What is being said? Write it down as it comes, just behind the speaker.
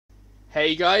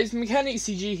Hey guys, Mechanic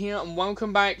CG here, and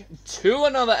welcome back to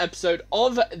another episode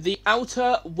of The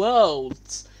Outer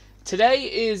Worlds.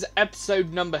 Today is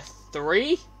episode number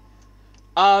 3.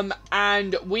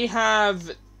 And we have,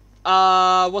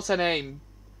 what's her name?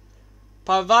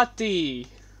 Parvati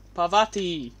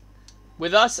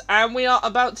with us, and we are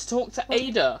about to talk to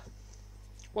Ada.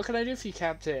 What can I do for you,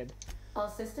 Captain? All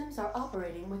systems are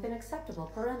operating within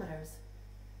acceptable parameters.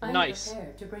 I'm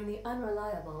prepared to bring the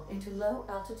Unreliable into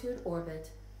low-altitude orbit.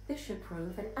 This should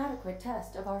prove an adequate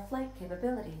test of our flight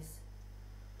capabilities.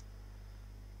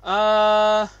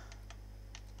 Hold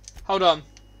on.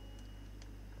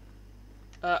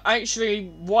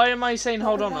 Actually, why am I saying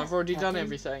hold on? I've already done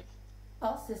everything.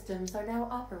 All systems are now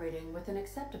operating within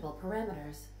acceptable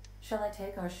parameters. Shall I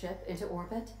take our ship into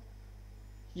orbit?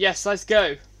 Yes, let's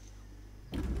go.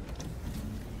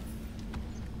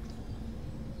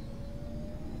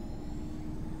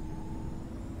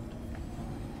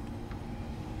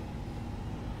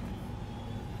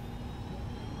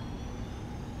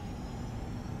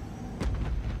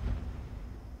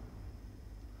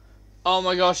 Oh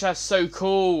my gosh, that's so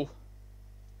cool.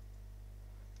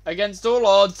 Against all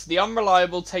odds, the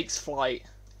Unreliable takes flight.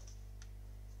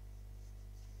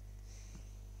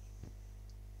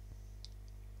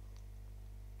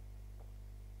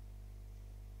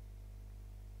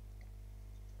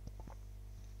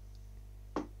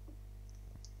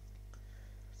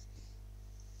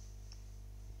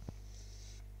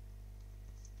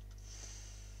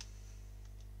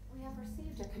 We have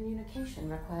received a communication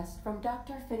request from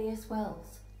Dr. Phineas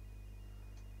Wells.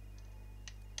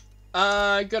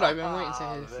 Good, I've been waiting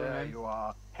to hear from him. There you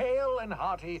are, hale and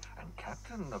hearty, and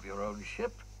captain of your own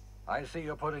ship. I see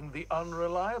you're putting the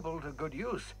Unreliable to good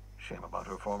use. Shame about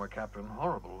her former captain.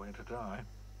 Horrible way to die.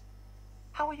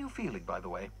 How are you feeling, by the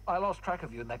way? I lost track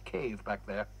of you in that cave back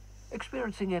there.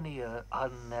 Experiencing any,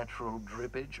 unnatural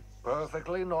drippage?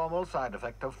 Perfectly normal side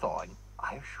effect of thawing,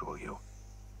 I assure you.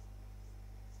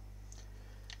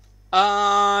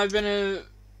 I've been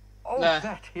Oh,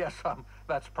 that, yes,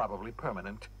 that's probably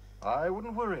permanent. I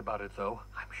wouldn't worry about it, though.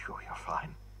 I'm sure you're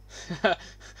fine.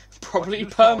 probably What you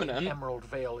saw permanent. in Emerald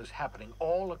Vale is happening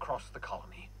all across the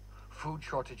colony. Food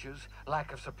shortages,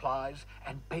 lack of supplies,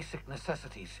 and basic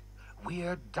necessities.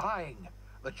 We're dying.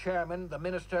 The chairman, the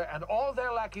minister, and all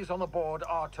their lackeys on the board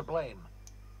are to blame.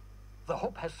 The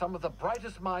Hope has some of the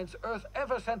brightest minds Earth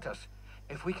ever sent us.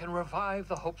 If we can revive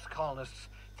the Hope's colonists,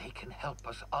 they can help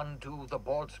us undo the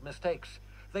board's mistakes.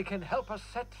 They can help us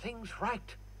set things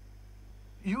right.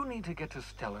 You need to get to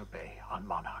Stellar Bay on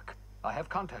Monarch. I have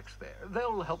contacts there.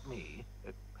 They'll help me,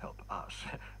 help us,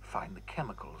 find the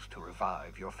chemicals to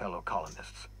revive your fellow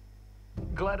colonists.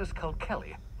 Gladys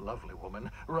Culkelly, lovely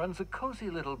woman, runs a cozy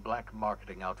little black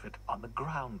marketing outfit on the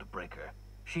Groundbreaker.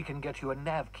 She can get you a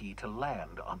nav key to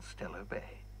land on Stellar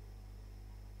Bay.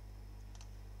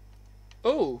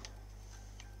 Oh.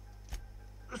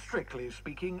 Strictly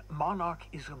speaking, Monarch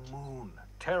is a moon,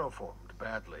 terraformed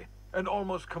badly, and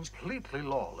almost completely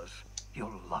lawless.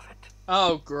 You'll love it.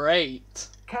 Oh, great.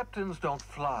 Captains don't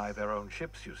fly their own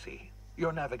ships, you see.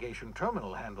 Your navigation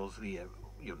terminal handles the,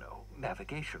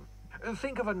 navigation.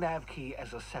 Think of a nav key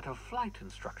as a set of flight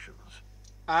instructions.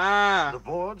 Ah. The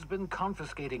board's been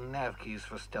confiscating nav keys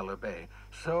for Stellar Bay,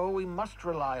 so we must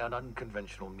rely on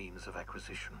unconventional means of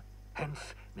acquisition.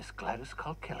 Hence, Miss Gladys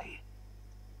Culkelly.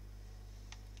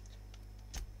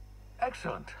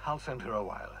 Excellent. I'll send her a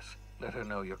wireless. Let her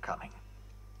know you're coming.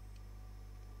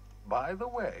 By the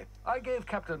way, I gave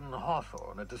Captain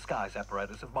Hawthorne a disguise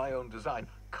apparatus of my own design.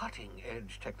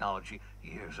 Cutting-edge technology,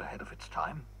 years ahead of its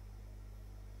time.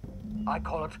 I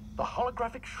call it the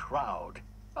Holographic Shroud.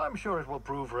 I'm sure it will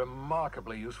prove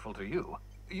remarkably useful to you.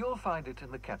 You'll find it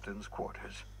in the captain's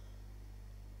quarters.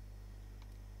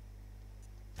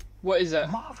 What is it?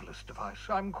 Marvelous device.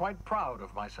 I'm quite proud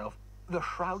of myself. The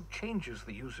shroud changes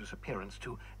the user's appearance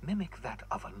to mimic that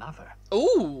of another.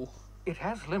 Ooh. It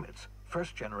has limits.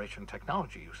 First-generation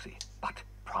technology, you see, but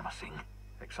promising.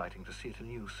 Exciting to see it in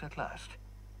use at last.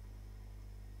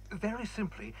 Very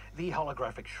simply, the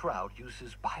holographic shroud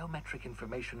uses biometric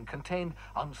information contained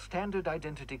on standard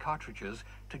identity cartridges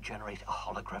to generate a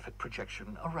holographic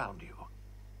projection around you.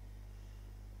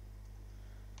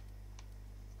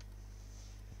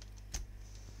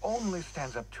 Only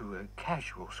stands up to a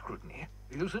casual scrutiny.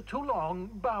 Use it too long,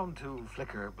 bound to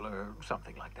flicker, blur,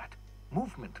 something like that.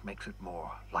 Movement makes it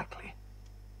more likely.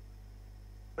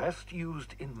 Best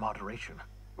used in moderation.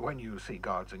 When you see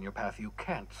guards in your path you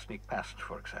can't sneak past,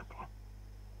 for example.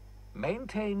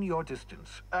 Maintain your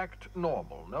distance. Act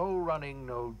normal. No running,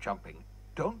 no jumping.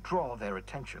 Don't draw their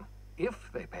attention.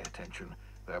 If they pay attention,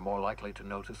 They're more likely to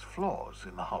notice flaws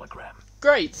in the hologram.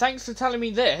 Great, thanks for telling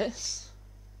me this.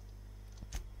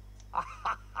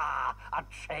 A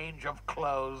change of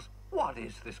clothes. What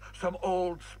is this? Some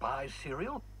old spy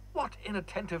serial? What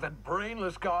inattentive and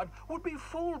brainless guard would be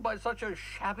fooled by such a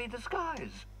shabby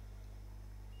disguise?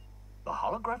 The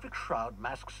holographic shroud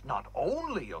masks not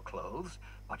only your clothes,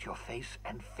 but your face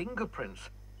and fingerprints.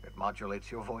 It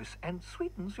modulates your voice and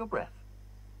sweetens your breath.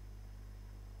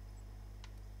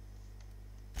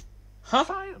 Huh?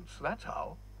 Science, that's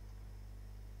how.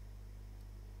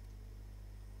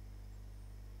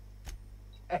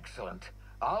 Excellent.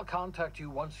 I'll contact you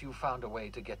once you've found a way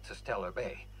to get to Stellar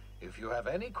Bay. If you have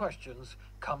any questions,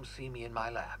 come see me in my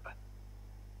lab.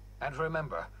 And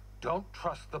remember, don't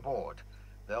trust the board.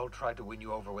 They'll try to win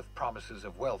you over with promises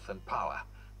of wealth and power,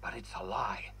 but it's a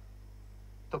lie.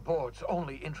 The board's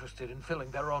only interested in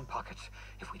filling their own pockets.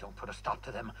 If we don't put a stop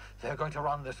to them, they're going to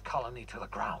run this colony to the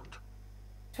ground.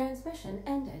 Transmission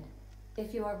ended.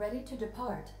 If you are ready to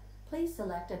depart, please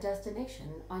select a destination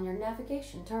on your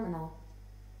navigation terminal.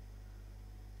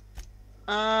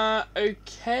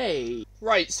 Okay.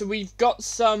 Right, so we've got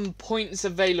some points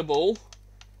available.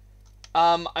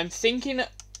 I'm thinking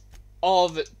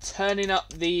of turning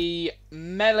up the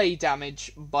melee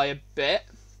damage by a bit.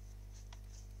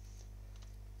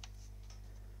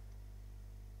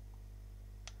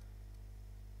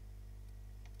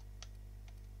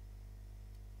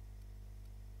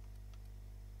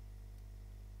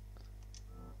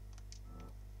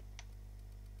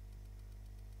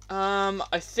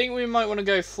 I think we might want to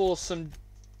go for some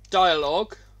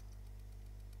dialogue.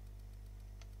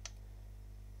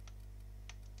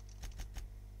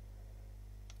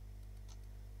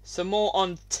 Some more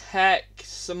on tech,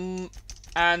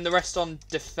 and the rest on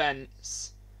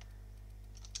defense.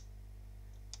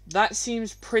 That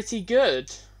seems pretty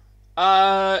good.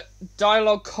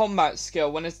 Dialogue combat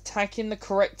skill. When attacking the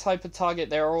correct type of target,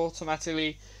 they are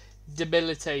automatically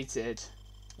debilitated.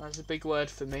 That's a big word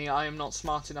for me. I am not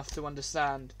smart enough to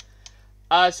understand.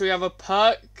 So we have a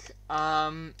perk.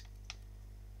 20%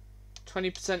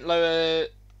 lower,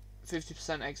 50%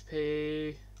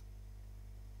 XP.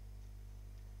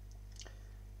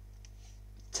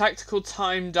 Tactical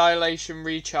time dilation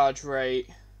recharge rate.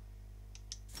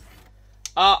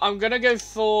 I'm gonna go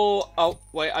for... Oh,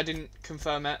 wait, I didn't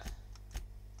confirm it.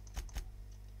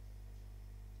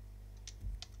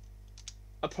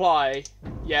 Apply.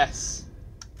 Yes.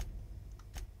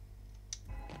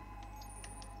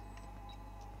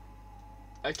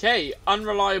 Okay,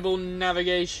 unreliable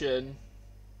navigation.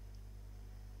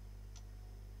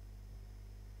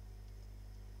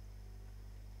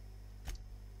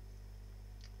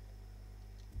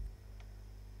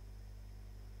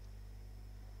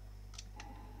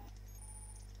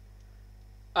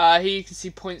 Here you can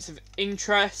see points of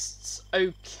interests.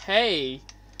 Okay.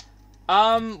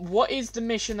 What is the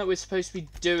mission that we're supposed to be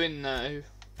doing though?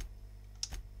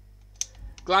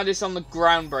 Gladys on the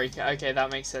Groundbreaker. Okay,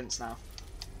 that makes sense now.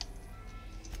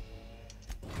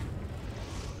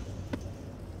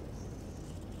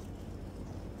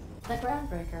 The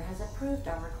Groundbreaker has approved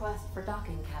our request for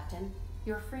docking, Captain.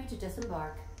 You're free to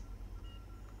disembark.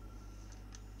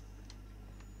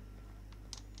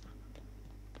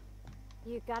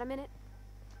 You got a minute?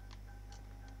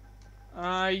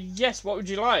 Yes, what would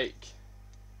you like?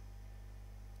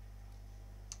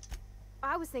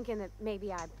 I was thinking that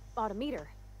maybe I ought to meet her.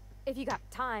 If you got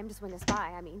time to swing us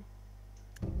by, I mean.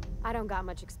 I don't got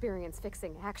much experience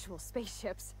fixing actual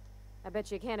spaceships. I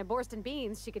bet you a can of Borston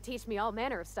beans she could teach me all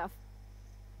manner of stuff.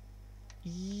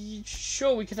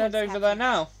 Sure, we can head Thanks, over Captain. there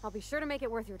now. I'll be sure to make it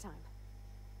worth your time.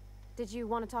 Did you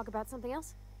want to talk about something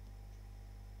else?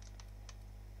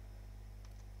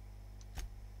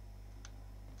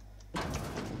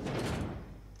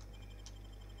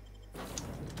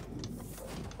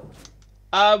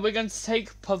 We're going to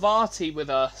take Parvati with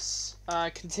us.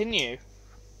 Continue.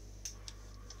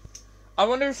 I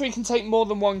wonder if we can take more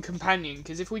than one companion,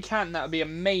 because if we can, that would be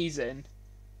amazing.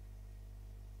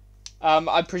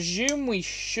 I presume we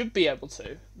should be able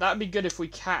to. That'd be good if we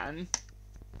can.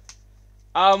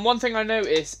 One thing I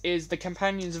notice is the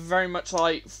companions are very much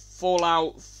like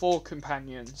Fallout 4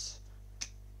 companions.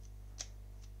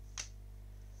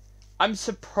 I'm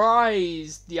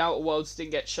surprised the Outer Worlds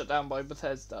didn't get shut down by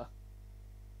Bethesda.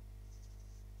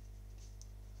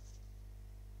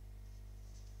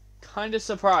 Kind of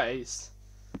surprised.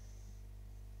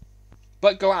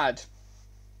 But glad.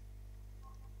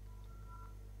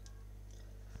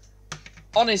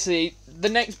 Honestly, the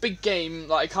next big game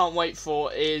that I can't wait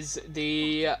for is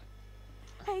the...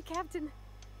 Hey, Captain.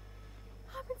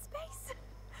 I'm in space.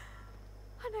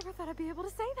 I never thought I'd be able to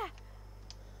say that.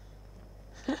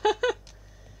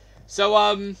 So,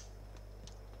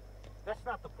 That's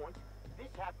not the point. This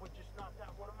hack would just knock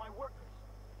out one of my workers.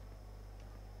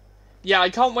 yeah, I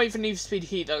can't wait for Need for Speed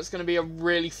Heat. That's going to be a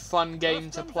really fun game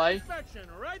to play.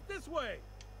 Right this way.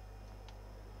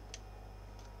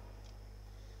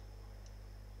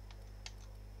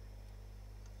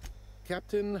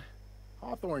 Captain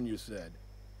Hawthorne, you said.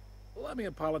 Let me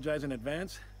apologize in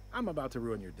advance. I'm about to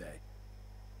ruin your day.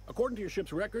 According to your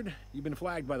ship's record, you've been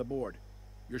flagged by the board.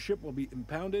 Your ship will be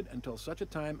impounded until such a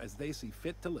time as they see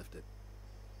fit to lift it.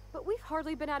 But we've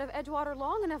hardly been out of Edgewater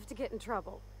long enough to get in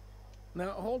trouble.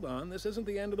 Now, hold on. This isn't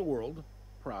the end of the world.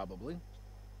 Probably.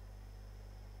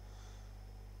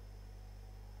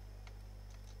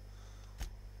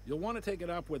 You'll want to take it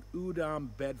up with Udom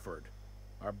Bedford,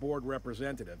 our board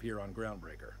representative here on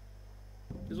Groundbreaker.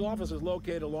 His office is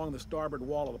located along the starboard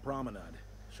wall of the promenade.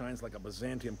 Shines like a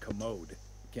Byzantium commode.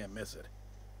 You can't miss it.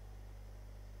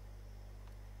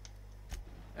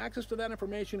 Access to that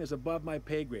information is above my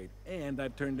pay grade, and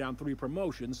I've turned down 3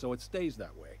 promotions, so it stays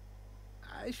that way.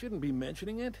 I shouldn't be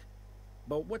mentioning it,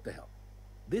 but what the hell?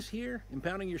 This here,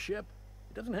 impounding your ship,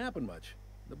 it doesn't happen much.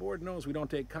 The board knows we don't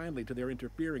take kindly to their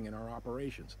interfering in our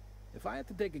operations. If I had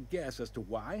to take a guess as to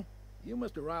why, you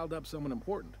must have riled up someone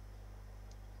important.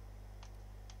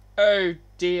 Oh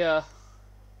dear.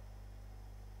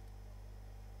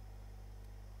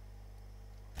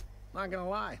 Not gonna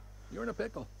lie, you're in a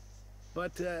pickle.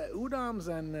 But Udom's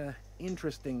an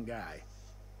interesting guy.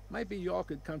 Might be y'all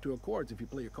could come to accords if you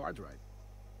play your cards right.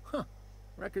 Huh.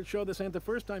 Records show this ain't the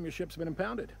first time your ship's been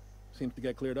impounded. Seems to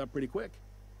get cleared up pretty quick.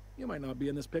 You might not be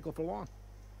in this pickle for long.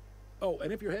 Oh,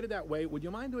 and if you're headed that way, would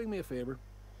you mind doing me a favor?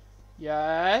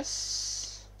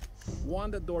 Yes.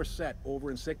 Wanda Dorset over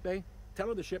in sickbay. Tell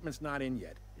her the shipment's not in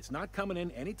yet. It's not coming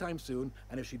in anytime soon,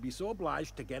 and if she'd be so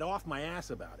obliged to get off my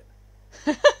ass about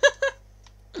it.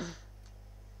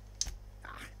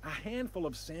 A handful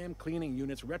of SAM cleaning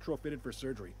units retrofitted for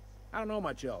surgery. I don't know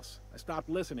much else. I stopped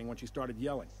listening when she started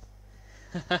yelling.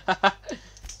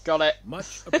 Got it.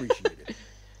 Much appreciated.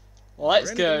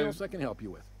 Let's Is there go. anything else I can help you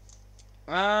with?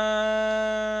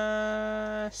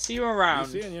 See you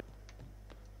around. Be seeing you.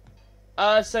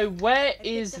 So where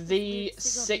is the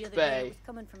sick bay?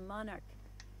 Coming from Monarch.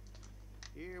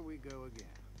 Here we go again.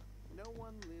 No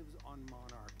one lives on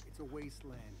Monarch. It's a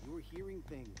wasteland. You're hearing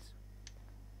things.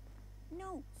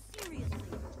 No, seriously.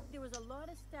 There was a lot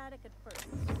of static at first.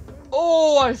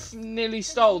 Oh, I nearly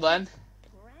stole then.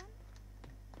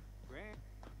 Grant?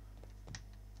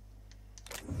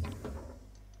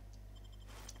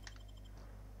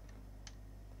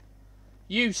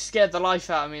 You scared the life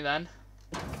out of me then.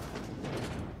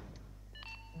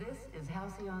 This is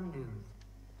Halcyon News.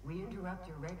 We interrupt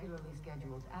your regularly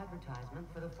scheduled advertisement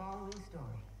for the following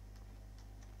story.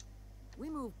 We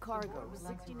move cargo The board would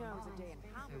like to 16 hours a remind day and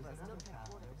half of spacers us and still other can't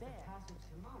afford a travelers that bed. passage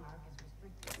to Monarch is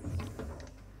restricted.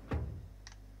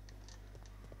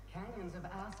 Canyons of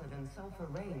acid and sulfur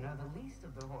rain are the least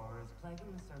of the horrors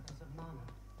plaguing the surface of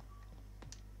Monarch.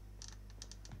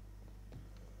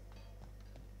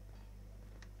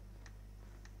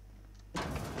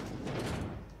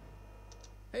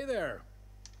 Hey there.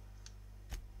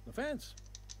 The fence.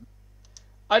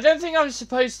 I don't think I'm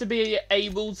supposed to be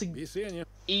able to Be seeing you.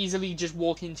 easily just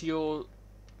walk into your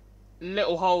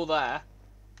little hole there.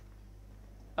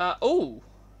 Oh.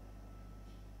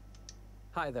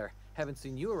 Hi there. Haven't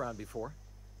seen you around before.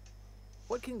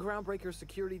 What can Groundbreaker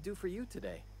Security do for you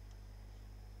today?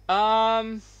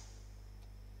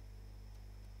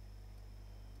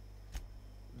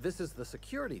 This is the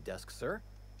security desk, sir.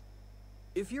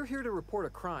 If you're here to report a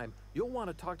crime, you'll want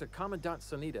to talk to Commandant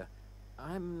Sanita.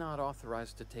 I'm not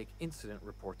authorized to take incident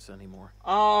reports anymore.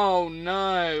 Oh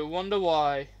no, wonder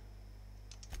why.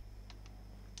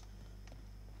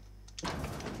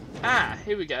 Ah,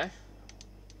 here we go.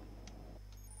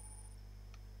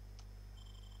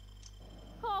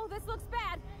 Oh, this looks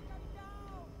bad.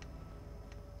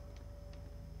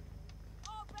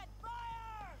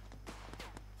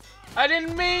 I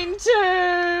didn't mean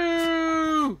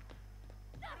to!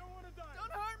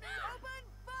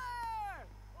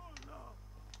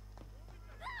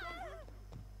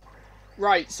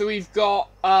 Right, so we've got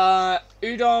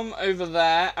Udom over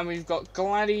there, and we've got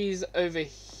Gladys over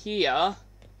here.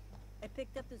 I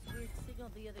picked up this weird signal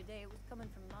the other day. It was coming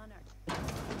from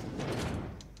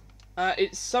Monarch.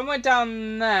 It's somewhere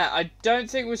down there. I don't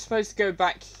think we're supposed to go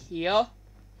back here.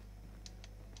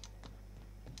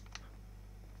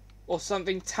 Or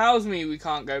something tells me we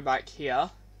can't go back here.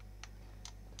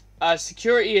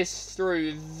 Security is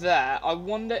through there. I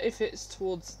wonder if it's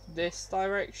towards this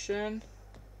direction.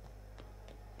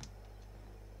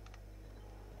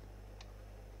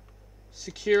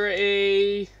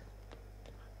 Security.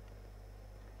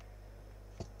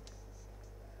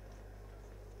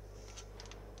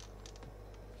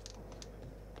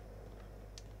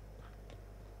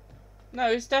 No,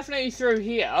 it's definitely through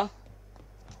here.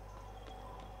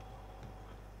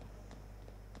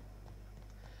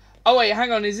 Oh wait,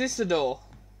 hang on, is this the door?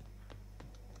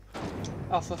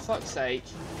 Oh, for fuck's sake.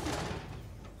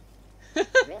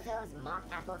 Rizzo's mock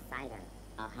apple cider.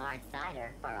 A hard cider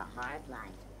for a hard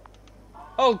life.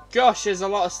 Oh gosh, there's a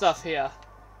lot of stuff here.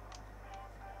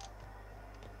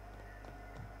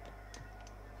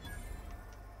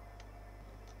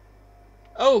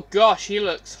 Oh gosh, he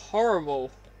looks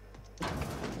horrible.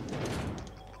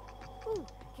 Ooh,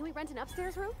 can we rent an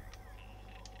upstairs room?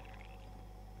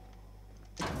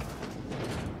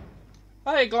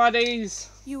 Hi, Gladys.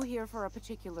 You here for a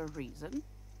particular reason?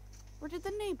 Or did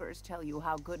the neighbors tell you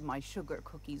how good my sugar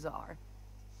cookies are?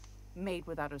 Made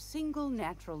without a single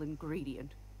natural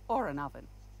ingredient, or an oven.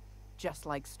 Just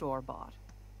like store-bought.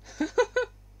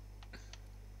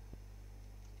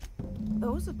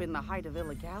 Those have been the height of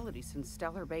illegality since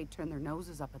Stellar Bay turned their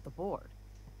noses up at the board.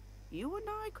 You and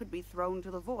I could be thrown to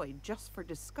the void just for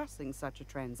discussing such a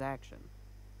transaction.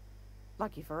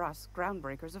 Lucky for us,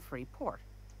 Groundbreaker's a free port.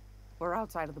 We're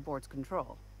outside of the board's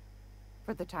control.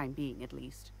 For the time being, at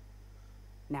least.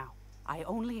 Now, I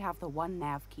only have the one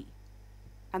nav key.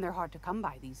 And they're hard to come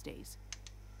by these days.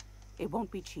 It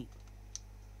won't be cheap.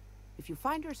 If you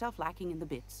find yourself lacking in the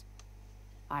bits,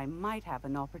 I might have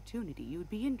an opportunity you'd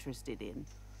be interested in.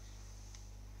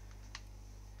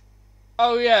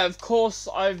 Oh yeah, of course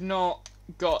I've not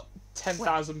got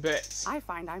 10,000 bits. I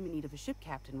find I'm in need of a ship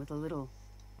captain with a little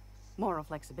moral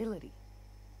flexibility.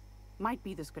 Might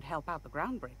be this could help out the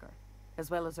Groundbreaker, as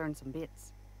well as earn some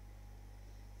bits.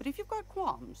 But if you've got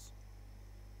qualms...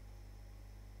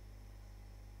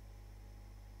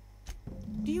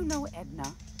 Do you know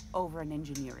Edna, over in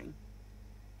engineering?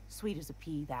 Sweet as a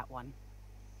pea, that one.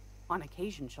 On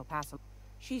occasion, she'll pass a...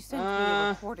 She sent me a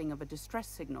recording of a distress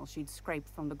signal she'd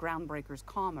scraped from the Groundbreaker's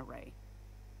comm array.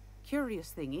 Curious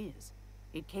thing is,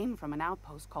 it came from an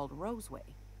outpost called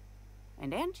Roseway.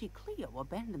 And Auntie Cleo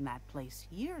abandoned that place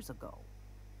years ago.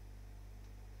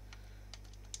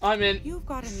 I'm in. You've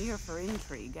got an ear for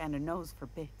intrigue and a nose for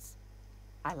bits.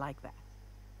 I like that.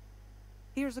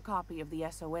 Here's a copy of the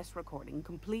SOS recording,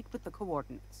 complete with the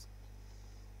coordinates.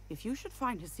 If you should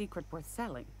find his secret worth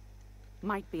selling,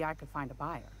 might be I could find a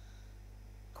buyer.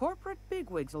 Corporate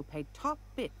bigwigs will pay top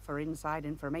bit for inside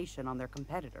information on their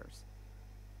competitors.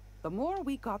 The more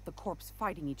we got the corps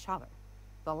fighting each other,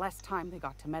 the less time they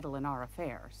got to meddle in our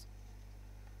affairs.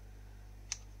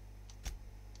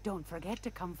 Don't forget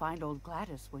to come find old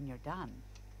Gladys when you're done.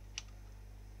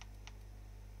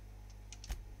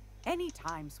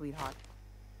 Anytime, sweetheart.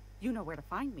 You know where to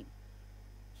find me.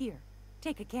 Here,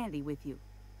 take a candy with you.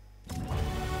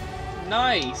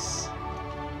 Nice.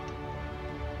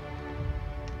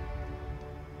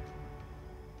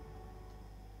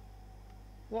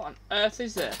 What on earth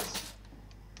is this?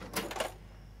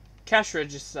 Cash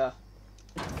register.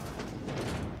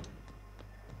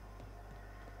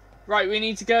 Right, we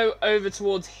need to go over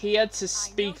towards here to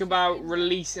speak about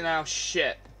releasing our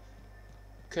ship.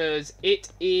 Because it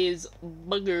is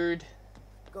buggered.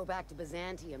 Go back to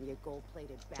Byzantium, you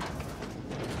gold-plated bastard.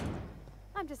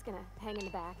 I'm just gonna hang in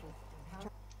the back and...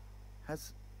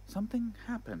 Has something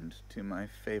happened to my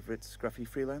favorite scruffy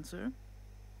freelancer?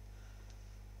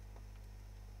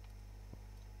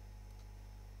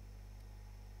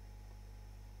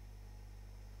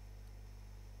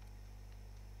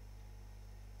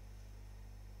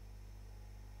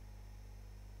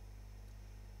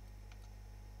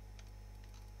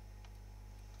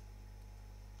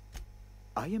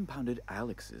 I impounded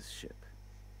Alex's ship,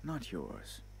 not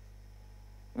yours.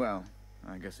 Well,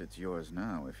 I guess it's yours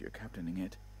now if you're captaining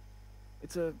it.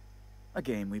 It's a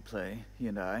game we play, he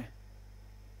and I.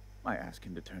 I ask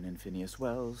him to turn in Phineas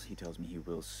Wells, he tells me he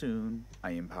will soon.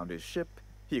 I impound his ship,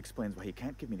 he explains why he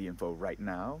can't give me the info right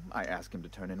now. I ask him to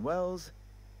turn in Wells.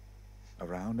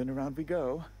 Around and around we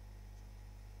go.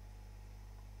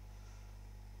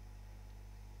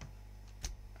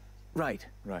 Right.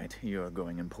 You're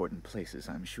going important places,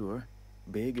 I'm sure.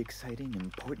 Big, exciting,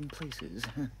 important places.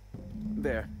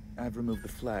 There, I've removed the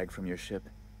flag from your ship.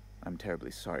 I'm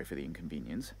terribly sorry for the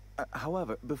inconvenience.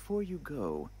 However, before you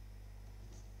go,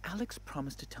 Alex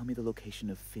promised to tell me the location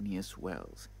of Phineas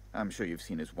Wells. I'm sure you've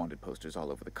seen his wanted posters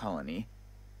all over the colony.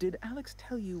 Did Alex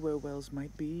tell you where Wells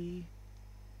might be?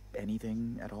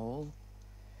 Anything at all?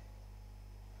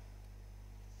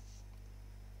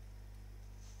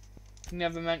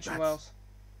 Never mentioned Wells.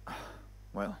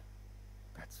 Well,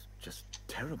 that's just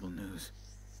terrible news.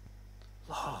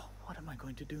 Law, what am I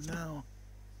going to do now?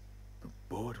 The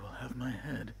board will have my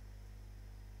head.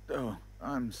 Oh,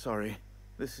 I'm sorry.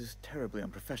 This is terribly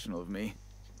unprofessional of me.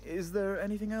 Is there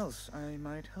anything else I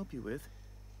might help you with?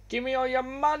 Give me all your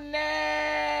money!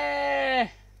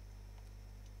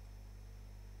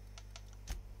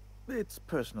 It's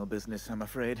personal business, I'm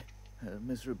afraid.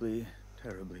 Miserably,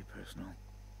 terribly personal.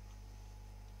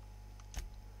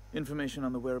 Information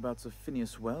on the whereabouts of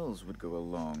Phineas Wells would go a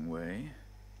long way.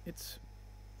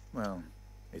 Well,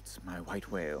 it's my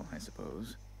white whale, I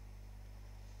suppose.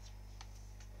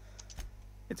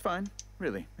 It's fine,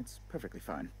 really. It's perfectly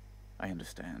fine. I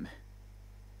understand.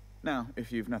 Now,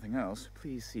 if you've nothing else,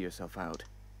 please see yourself out.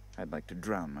 I'd like to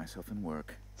drown myself in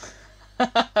work.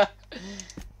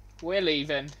 We're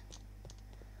leaving.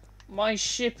 My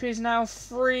ship is now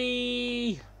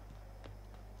free.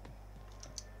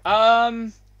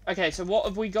 Okay, so what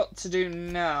have we got to do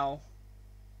now?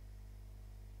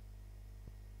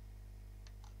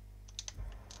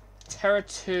 Terra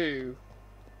 2.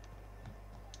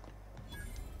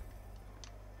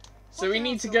 So we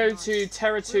need to go to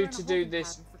Terra 2 to do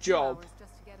this job.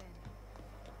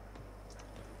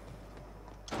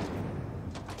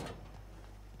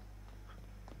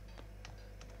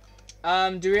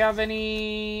 Do we have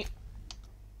any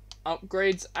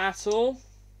upgrades at all?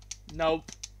 Nope.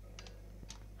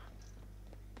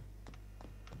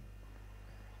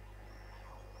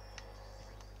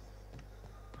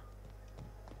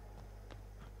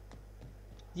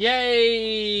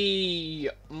 Yay!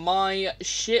 My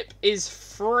ship is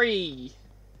free.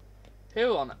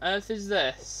 Who on earth is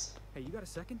this? Hey, you got a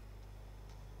second?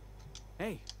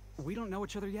 Hey, we don't know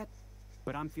each other yet,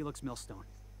 but I'm Felix Millstone.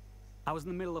 I was in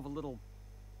the middle of a little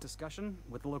discussion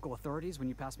with the local authorities when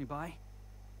you passed me by.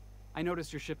 I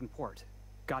noticed your ship in port.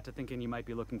 Got to thinking you might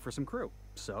be looking for some crew,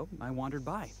 so I wandered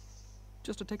by,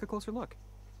 just to take a closer look.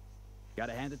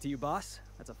 Gotta hand it to you, boss.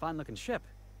 That's a fine-looking ship.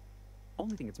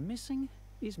 Only thing it's missing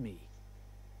is me.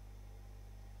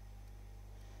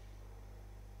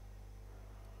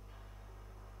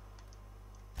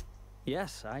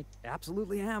 Yes, I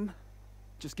absolutely am.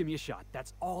 Just give me a shot.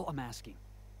 That's all I'm asking.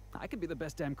 I could be the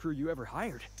best damn crew you ever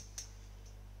hired.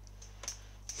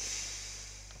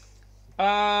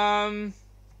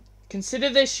 Consider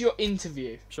this your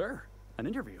interview. Sure, an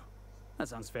interview. That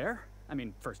sounds fair. I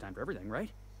mean, first time for everything, right?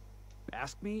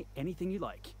 Ask me anything you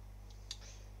like.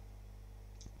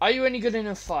 Are you any good in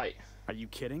a fight? Are you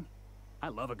kidding? I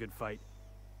love a good fight.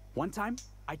 One time,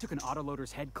 I took an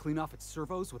autoloader's head clean off its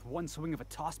servos with one swing of a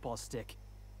tossball stick.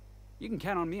 You can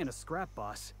count on me in a scrap,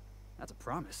 boss. That's a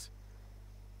promise.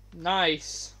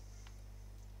 Nice.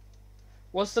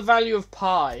 What's the value of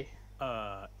pie?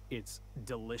 It's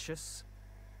delicious.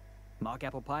 Mock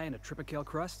apple pie and a tripicale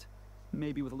crust.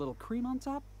 Maybe with a little cream on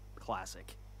top.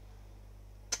 Classic.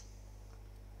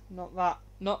 Not that.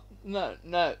 No.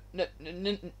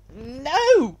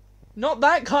 Not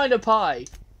that kind of pie.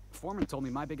 Foreman told me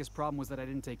my biggest problem was that I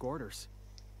didn't take orders.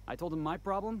 I told him my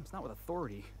problem is not with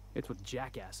authority, it's with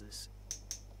jackasses.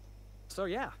 So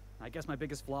yeah, I guess my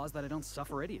biggest flaw is that I don't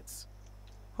suffer idiots.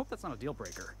 Hope that's not a deal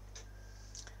breaker.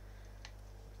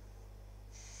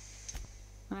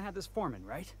 I had this foreman,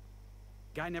 right?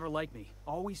 Guy never liked me,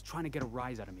 always trying to get a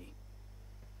rise out of me.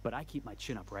 But I keep my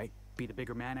chin up, right? Be the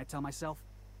bigger man, I tell myself.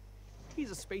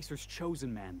 He's a Spacer's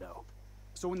chosen man, though.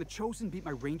 So when the Chosen beat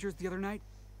my Rangers the other night,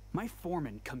 my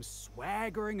foreman comes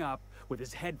swaggering up with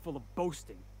his head full of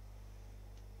boasting.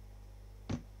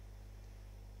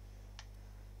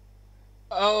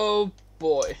 Oh,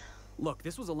 boy. Look,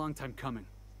 this was a long time coming.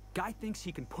 Guy thinks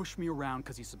he can push me around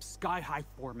because he's some sky-high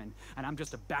foreman, and I'm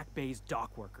just a back bay's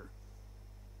dock worker.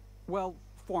 Well,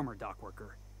 former dock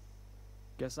worker.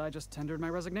 Guess I just tendered my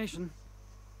resignation.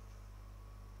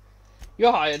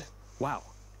 You're hired. Wow.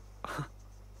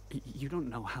 You don't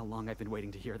know how long I've been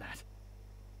waiting to hear that.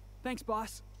 Thanks,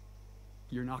 boss.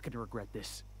 You're not going to regret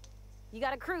this. You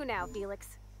got a crew now,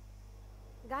 Felix.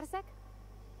 Got a sec?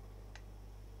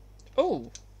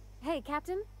 Oh. Hey,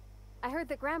 Captain. I heard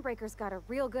that Groundbreaker's got a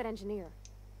real good engineer.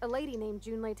 A lady named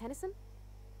Junlei Tennyson.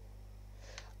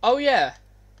 Oh, yeah.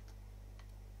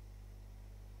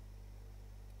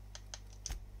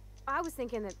 I was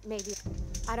thinking that maybe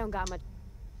I don't got much.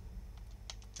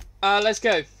 Let's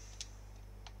go.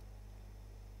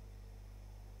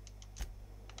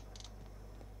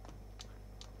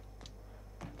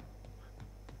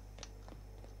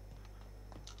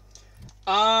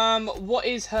 What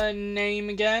is her name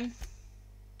again?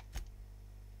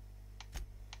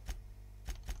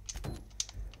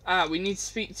 We need to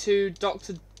speak to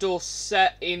Dr.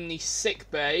 Dorset in the sick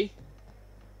bay.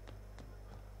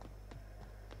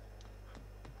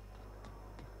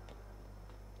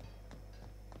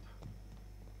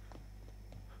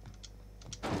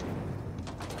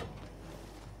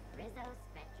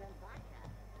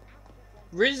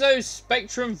 Rizzo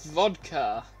Spectrum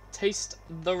Vodka. Taste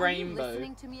the rainbow. Are you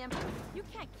listening to me? You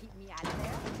can't keep me out of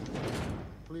there.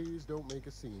 Please don't make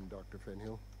a scene, Dr.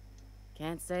 Fenhill.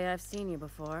 Can't say I've seen you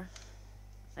before.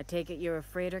 I take it you're a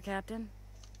freighter captain?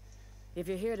 If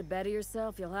you're here to better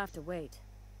yourself, you'll have to wait.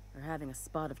 We're having a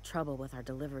spot of trouble with our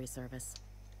delivery service.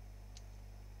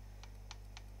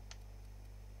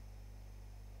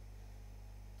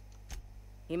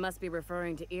 He must be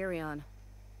referring to Irion.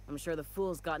 I'm sure the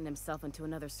fool's gotten himself into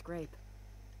another scrape.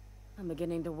 I'm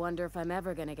beginning to wonder if I'm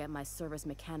ever gonna get my service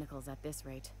mechanicals at this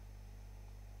rate.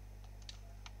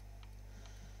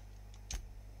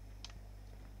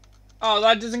 Oh,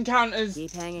 that doesn't count as...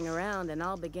 Keep hanging around and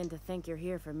I'll begin to think you're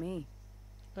here for me.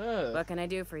 Oh. What can I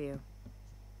do for you?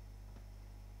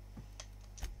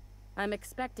 I'm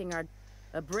expecting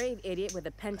a brave idiot with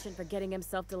a penchant for getting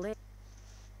himself delayed.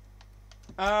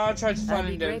 I'll try to find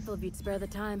him. I'd be grateful if you'd spare the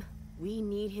time. We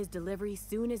need his delivery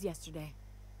soon as yesterday.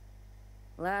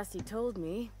 Last he told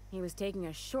me, he was taking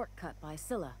a shortcut by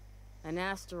Scylla, an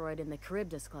asteroid in the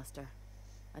Charybdis cluster.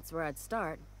 That's where I'd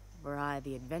start, were I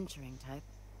the adventuring type.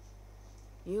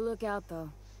 You look out,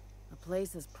 though. The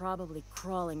place is probably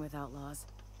crawling with outlaws.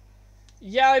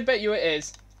 Yeah, I bet you it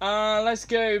is. Let's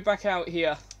go back out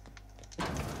here.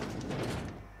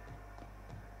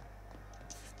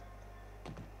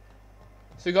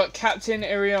 So we got Captain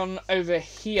Irion over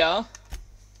here.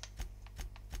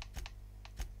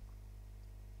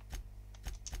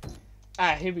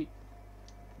 Ah, here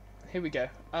we go.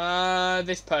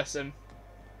 This person.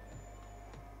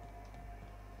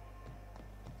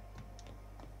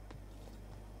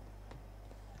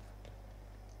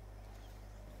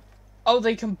 Oh,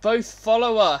 they can both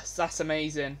follow us. That's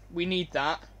amazing. We need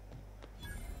that.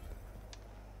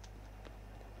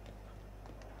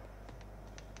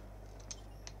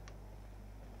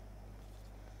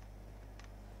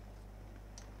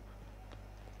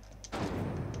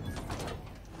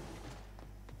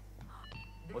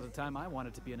 Was a time I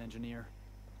wanted to be an engineer.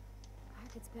 I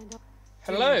could spend all...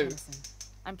 Hello.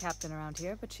 I'm captain around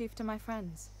here, but chief to my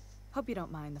friends. Hope you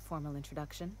don't mind the formal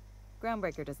introduction.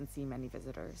 Groundbreaker doesn't see many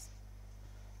visitors.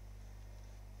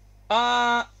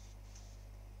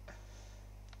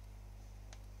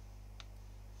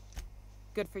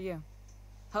 Good for you.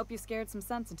 Hope you scared some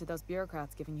sense into those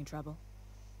bureaucrats giving you trouble.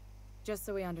 Just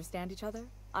so we understand each other,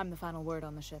 I'm the final word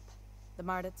on the ship. The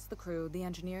Mardits, the crew, the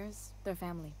engineers, their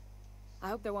family. I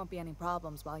hope there won't be any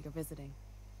problems while you're visiting.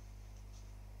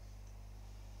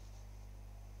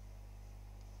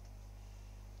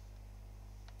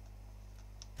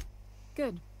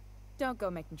 Good. Don't go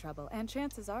making trouble, and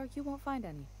chances are you won't find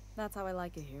any. That's how I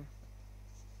like it here.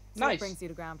 So Nice. what brings you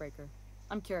to Groundbreaker?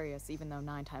 I'm curious, even though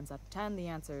 9 times out of 10 the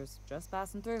answer's just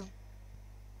passing through.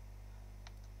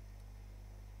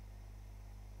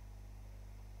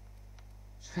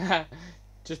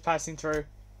 Just passing through.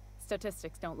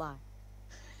 Statistics don't lie.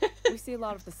 We see a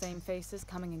lot of the same faces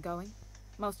coming and going.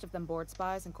 Most of them board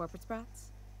spies and corporate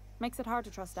sprats. Makes it hard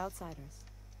to trust outsiders.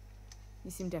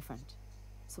 You seem different,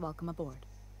 so welcome aboard.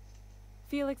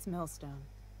 Felix Millstone.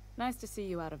 Nice to see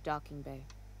you out of docking bay.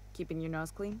 Keeping your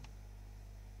nose clean?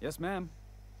 Yes, ma'am.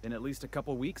 Been at least a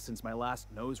couple weeks since my last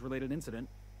nose-related incident.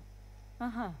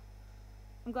 Uh-huh.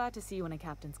 I'm glad to see you in a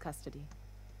captain's custody.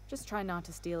 Just try not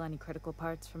to steal any critical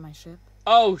parts from my ship.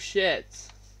 Oh, shit.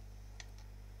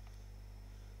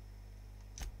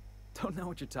 Don't know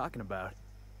what you're talking about.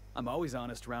 I'm always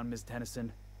honest around Ms.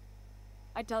 Tennyson.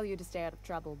 I'd tell you to stay out of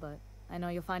trouble, but I know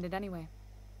you'll find it anyway.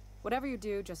 Whatever you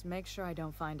do, just make sure I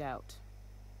don't find out.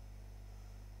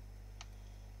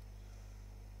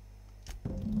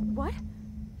 What?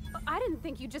 I didn't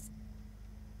think you just...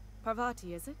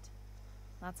 Parvati, is it?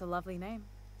 That's a lovely name.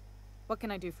 What can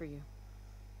I do for you?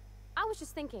 I was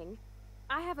just thinking,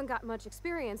 I haven't got much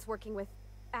experience working with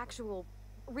actual,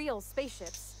 real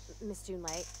spaceships, Miss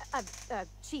Junlei.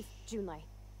 Chief Junlei.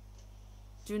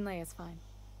 Junlei is fine.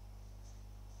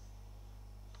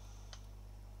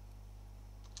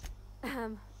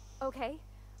 Okay.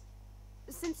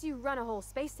 Since you run a whole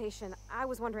space station, I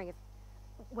was wondering if,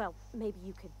 well, maybe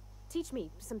you could teach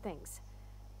me some things.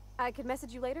 I could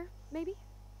message you later, maybe?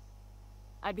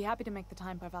 I'd be happy to make the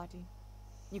time, Parvati.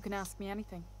 You can ask me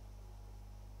anything.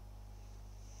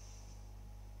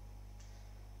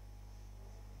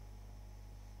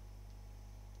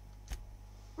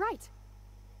 Right.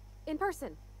 In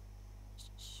person.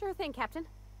 Sure thing, Captain.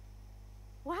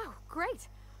 Wow, great.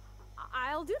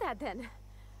 I'll do that then.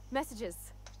 Messages.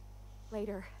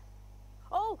 Later.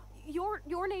 Oh,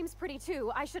 your name's pretty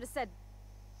too. I should have said...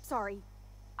 Sorry.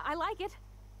 I like it.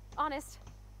 Honest.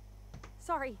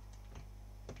 Sorry.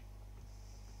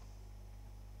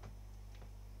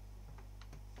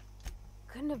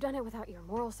 Couldn't have done it without your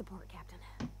moral support, Captain.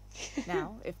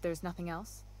 Now, if there's nothing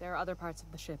else, there are other parts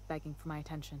of the ship begging for my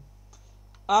attention.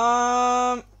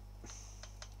 Groundbreaker's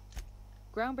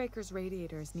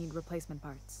radiators need replacement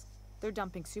parts. They're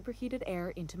dumping superheated air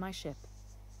into my ship.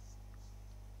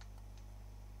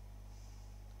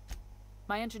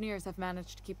 My engineers have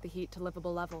managed to keep the heat to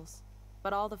livable levels,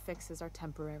 but all the fixes are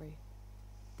temporary.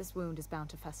 This wound is bound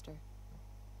to fester.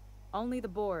 Only the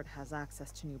board has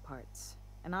access to new parts,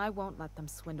 and I won't let them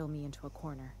swindle me into a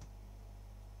corner.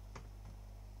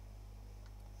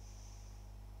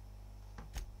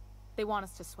 They want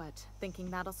us to sweat, thinking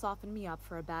that'll soften me up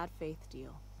for a bad faith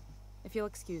deal. If you'll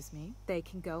excuse me, they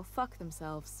can go fuck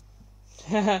themselves.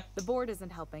 The board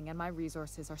isn't helping, and my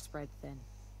resources are spread thin.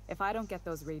 If I don't get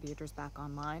those radiators back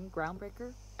online,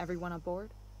 Groundbreaker, everyone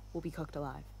aboard, will be cooked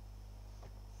alive.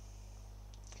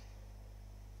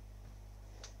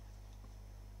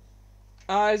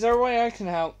 Is there a way I can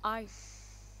help?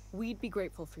 We'd be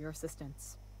grateful for your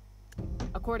assistance.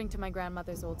 According to my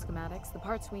grandmother's old schematics, the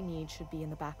parts we need should be in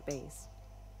the back bays.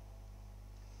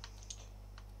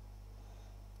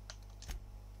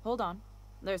 Hold on.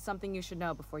 There's something you should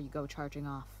know before you go charging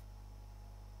off.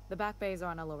 The back bays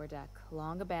are on a lower deck,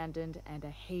 long abandoned and a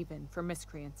haven for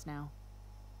miscreants now.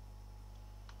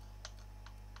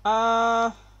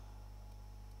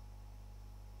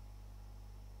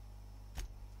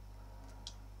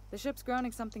 The ship's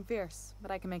groaning something fierce,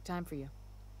 but I can make time for you.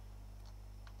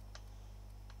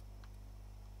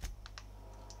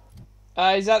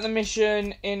 Is that the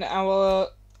mission in our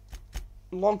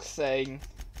log thing?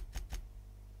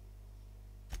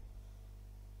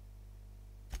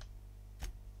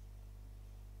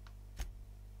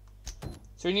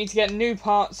 So we need to get new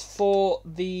parts for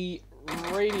the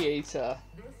radiator.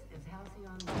 This is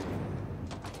Halcyon.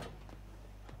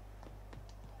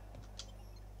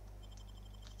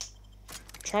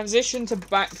 Transition to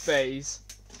back bays.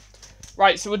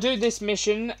 Right, so we'll do this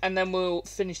mission and then we'll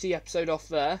finish the episode off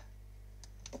there.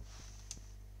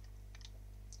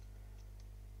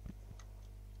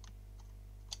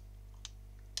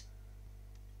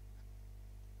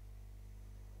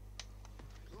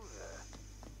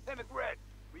 Hey, McRed,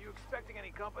 were you expecting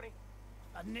any company?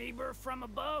 A neighbor from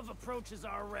above approaches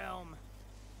our realm.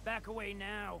 Back away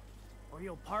now, or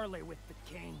you'll parley with the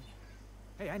king.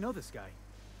 Hey, I know this guy.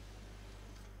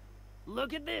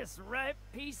 Look at this ripe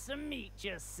piece of meat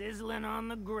just sizzling on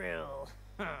the grill.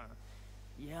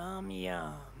 Yum,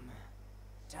 yum.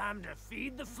 Time to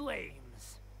feed the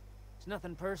flames. It's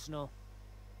nothing personal.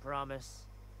 Promise.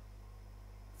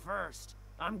 First,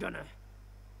 I'm gonna...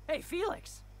 Hey,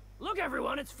 Felix! Look,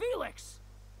 everyone, it's Felix!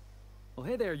 Well,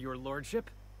 hey there, your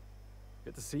lordship.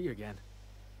 Good to see you again.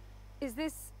 Is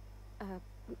this a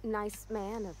nice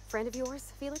man, a friend of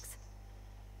yours, Felix?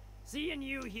 Seeing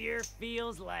you here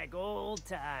feels like old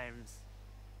times.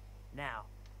 Now,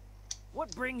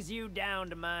 what brings you down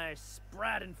to my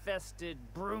sprat-infested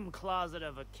broom closet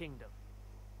of a kingdom?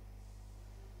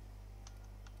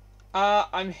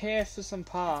 I'm here for some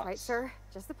parts. That's right, sir.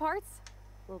 Just the parts.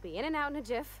 We'll be in and out in a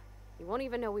jiff. You won't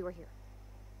even know we were here.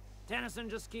 Tennyson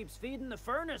just keeps feeding the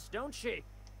furnace, don't she?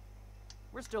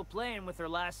 We're still playing with her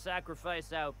last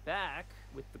sacrifice out back,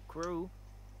 with the crew.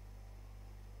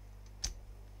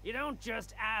 You don't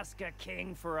just ask a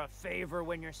king for a favor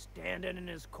when you're standing in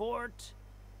his court.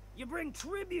 You bring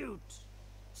tribute,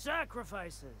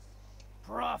 sacrifices,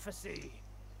 prophecy,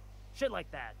 shit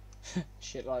like that.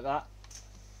 Shit like that.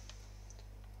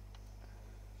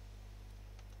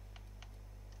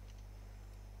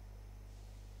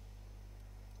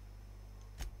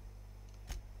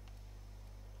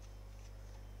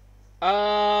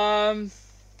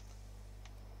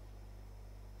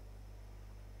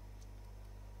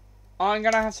 I'm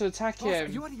gonna have to attack him. Are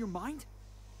you out of your mind?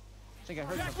 I think I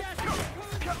heard something.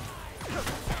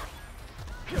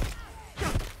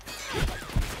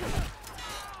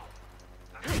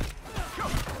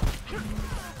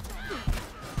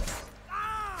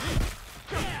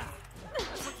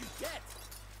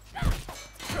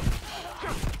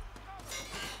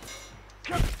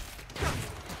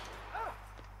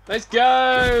 Let's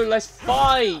go! Let's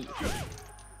fight!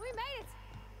 We made it!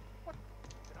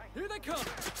 Here they come!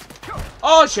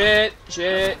 Oh shit!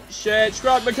 Shit! Shit!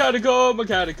 Scrap mechanical!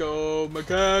 Mechanical!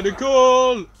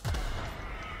 Mechanical!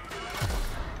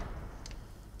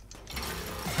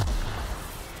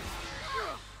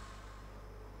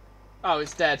 Oh,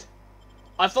 it's dead.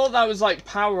 I thought that was like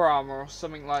power armor or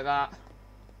something like that.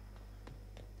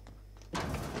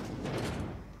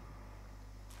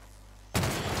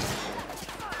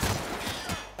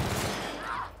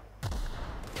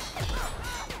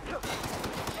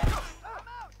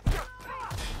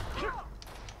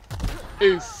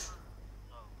 Oof.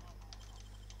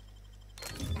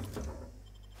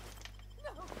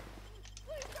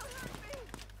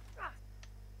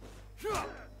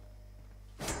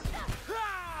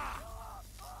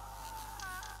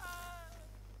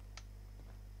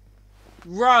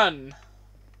 Run!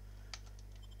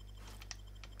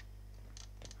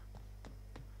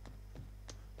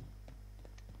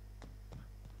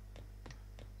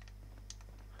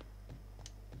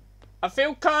 I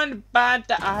feel kind of bad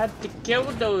that I had to kill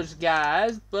those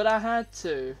guys, but I had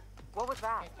to. What was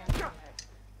that?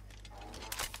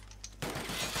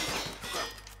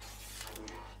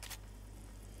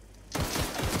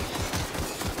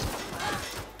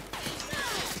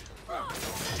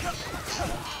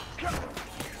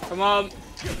 Come on.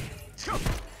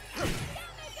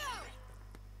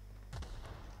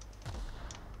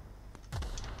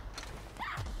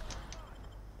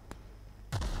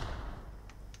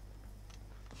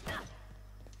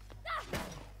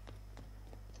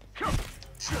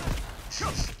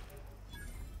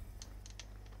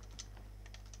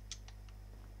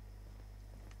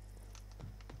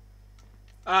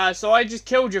 So I just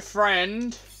killed your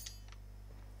friend.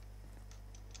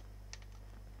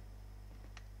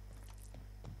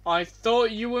 I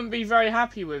thought you wouldn't be very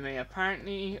happy with me.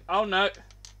 Apparently, oh no.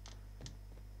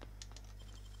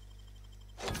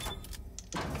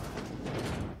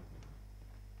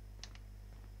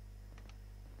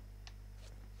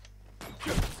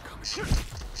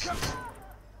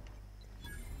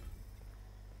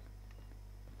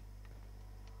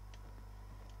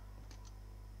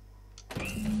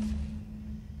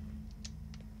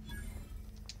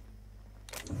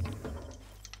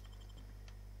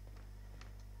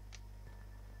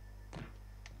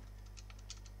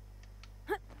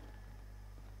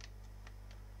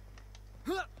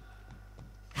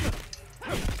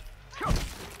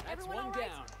 That's one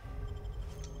down.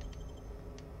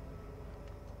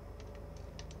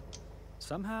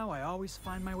 Somehow, I always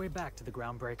find my way back to the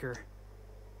Groundbreaker.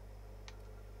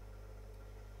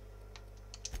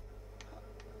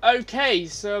 Okay,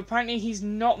 so apparently he's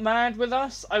not mad with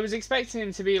us. I was expecting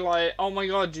him to be like, oh my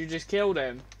god, you just killed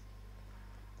him.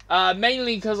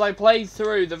 Mainly because I played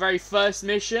through the very first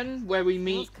mission where we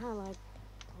meet... It's kind of like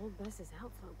old Bess's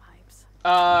outflow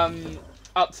pipes.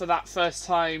 Up for that first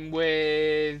time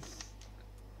with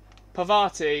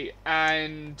Parvati,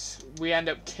 and we end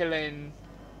up killing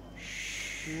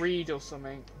Reed or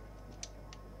something.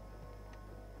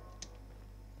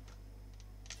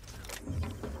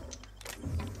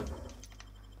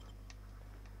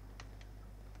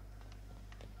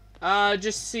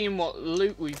 Just seeing what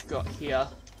loot we've got here.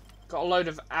 Got a load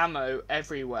of ammo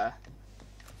everywhere.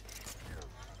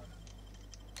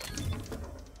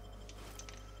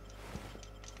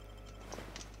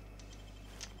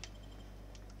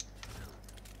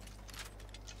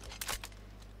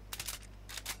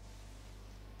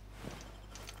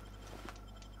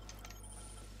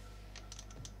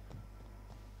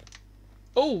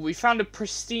 Oh, we found a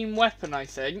pristine weapon, I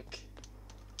think.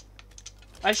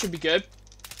 That should be good.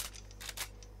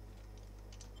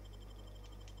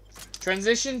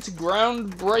 Transition to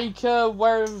Groundbreaker,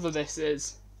 wherever this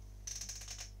is.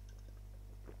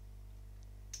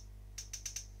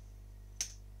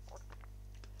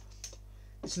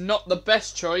 It's not the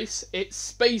best choice, it's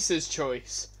Spacer's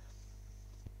choice.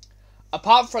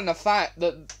 Apart from the fact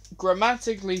that,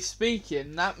 grammatically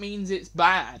speaking, that means it's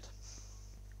bad.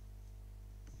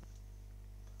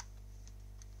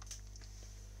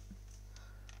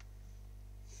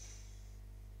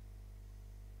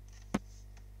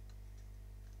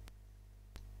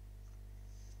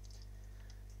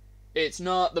 It's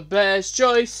not the best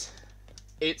choice,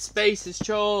 it's Spacer's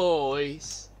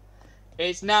choice.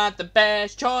 It's not the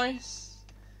best choice,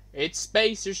 it's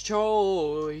Spacer's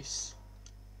choice.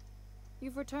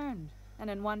 You've returned, and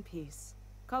in one piece.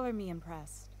 Color me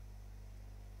impressed.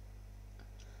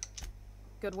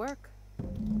 Good work.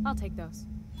 I'll take those.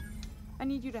 I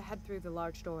need you to head through the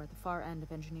large door at the far end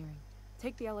of engineering.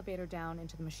 Take the elevator down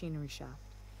into the machinery shaft.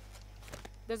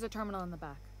 There's a terminal in the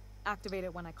back. Activate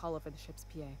it when I call over the ship's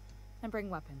PA. And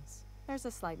bring weapons. There's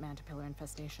a slight Mantipillar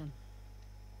infestation.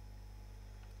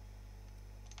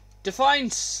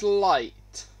 Define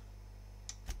slight.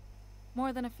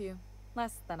 More than a few.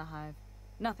 Less than a hive.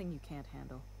 Nothing you can't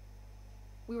handle.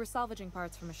 We were salvaging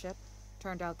parts from a ship.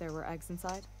 Turned out there were eggs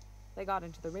inside. They got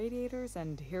into the radiators,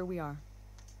 and here we are.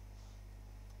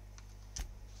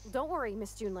 Don't worry,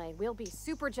 Miss Junlei. We'll be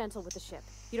super gentle with the ship.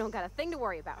 You don't got a thing to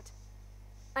worry about.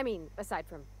 I mean, aside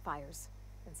from fires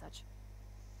and such.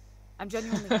 I'm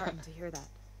genuinely heartened to hear that.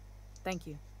 Thank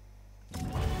you.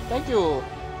 Thank you.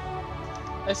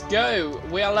 Let's go.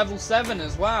 We are level 7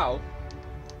 as well.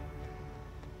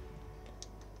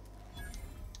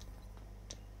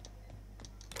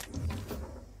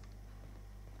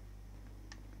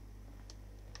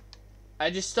 I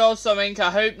just stole something.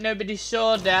 I hope nobody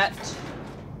saw that.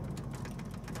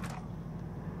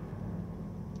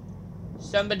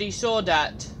 Somebody saw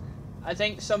that. I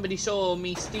think somebody saw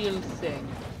me steal the thing.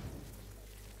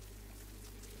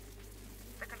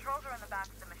 The controls are in the back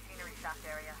of the machinery shaft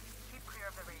area. Keep clear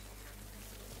of the radiators.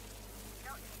 You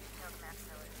don't need to kill the mass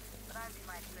killers, but I'd be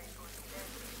my straight forward to this.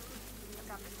 I've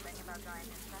got this thing about giant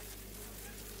insects.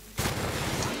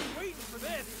 I'm waiting for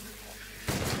this!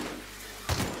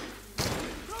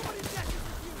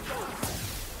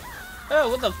 Oh,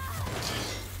 what the?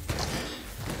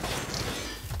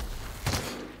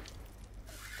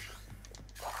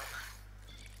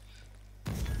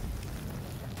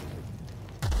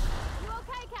 You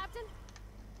okay, Captain?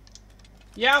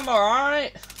 Yeah, I'm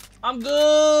alright. I'm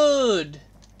good.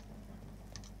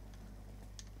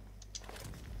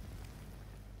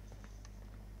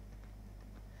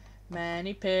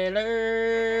 Many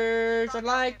pillars are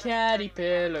like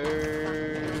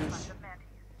caterpillars.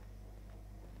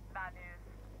 Bad news.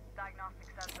 Diagnostic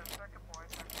says their circuit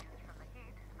boards are fused from the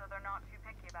heat, so they're not too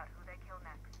picky about who they kill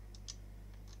next.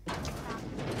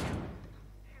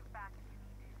 Shoot back if you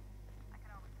need to. I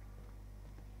can always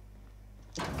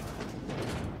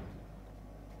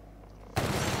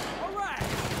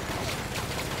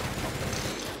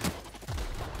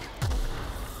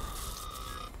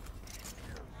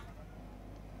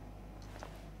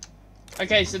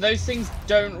Okay, so those things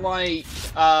don't like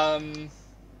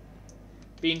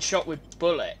being shot with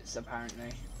bullets, apparently.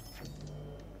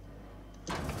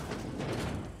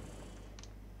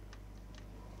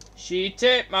 She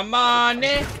took my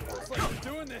money. Looks like I'm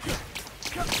doing this.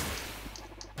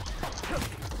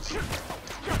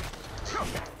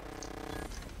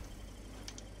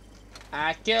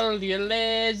 I killed your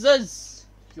lasers.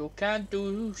 You can't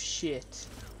do shit.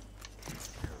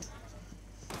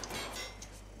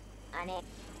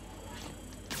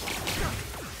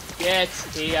 Get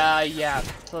here, ya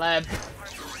pleb.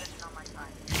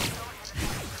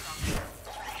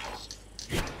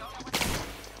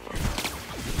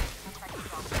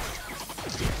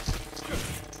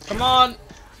 Come on.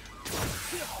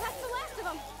 That's the last of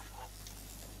them.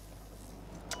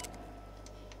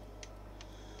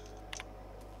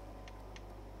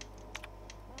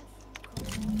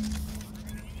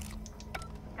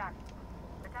 Done.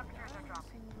 The temperatures are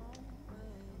dropping.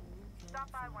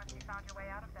 Stop by once you found your way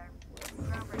out of there.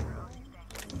 Groundbreaker owes you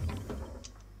things.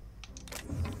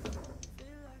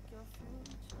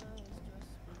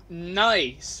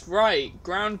 Nice. Right,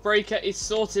 Groundbreaker is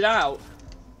sorted out.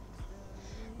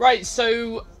 Right,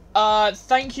 so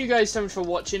thank you guys so much for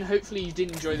watching. Hopefully you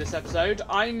did enjoy this episode.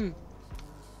 I'm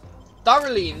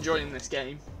thoroughly enjoying this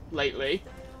game lately.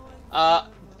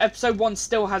 Episode 1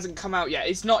 still hasn't come out yet.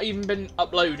 It's not even been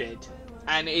uploaded.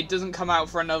 And it doesn't come out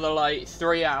for another, like,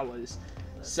 3 hours.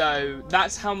 So,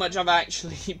 that's how much I've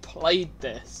actually played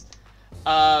this.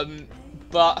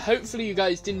 But hopefully you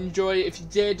guys did enjoy. If you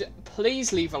did,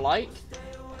 please leave a like.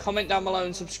 Comment down below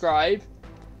and subscribe.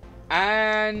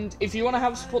 And if you want to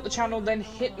help support the channel, then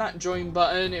hit that join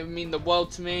button. It would mean the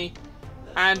world to me.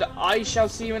 And I shall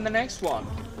see you in the next one.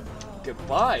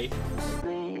 Goodbye.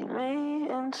 Lead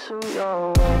me into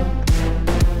your world.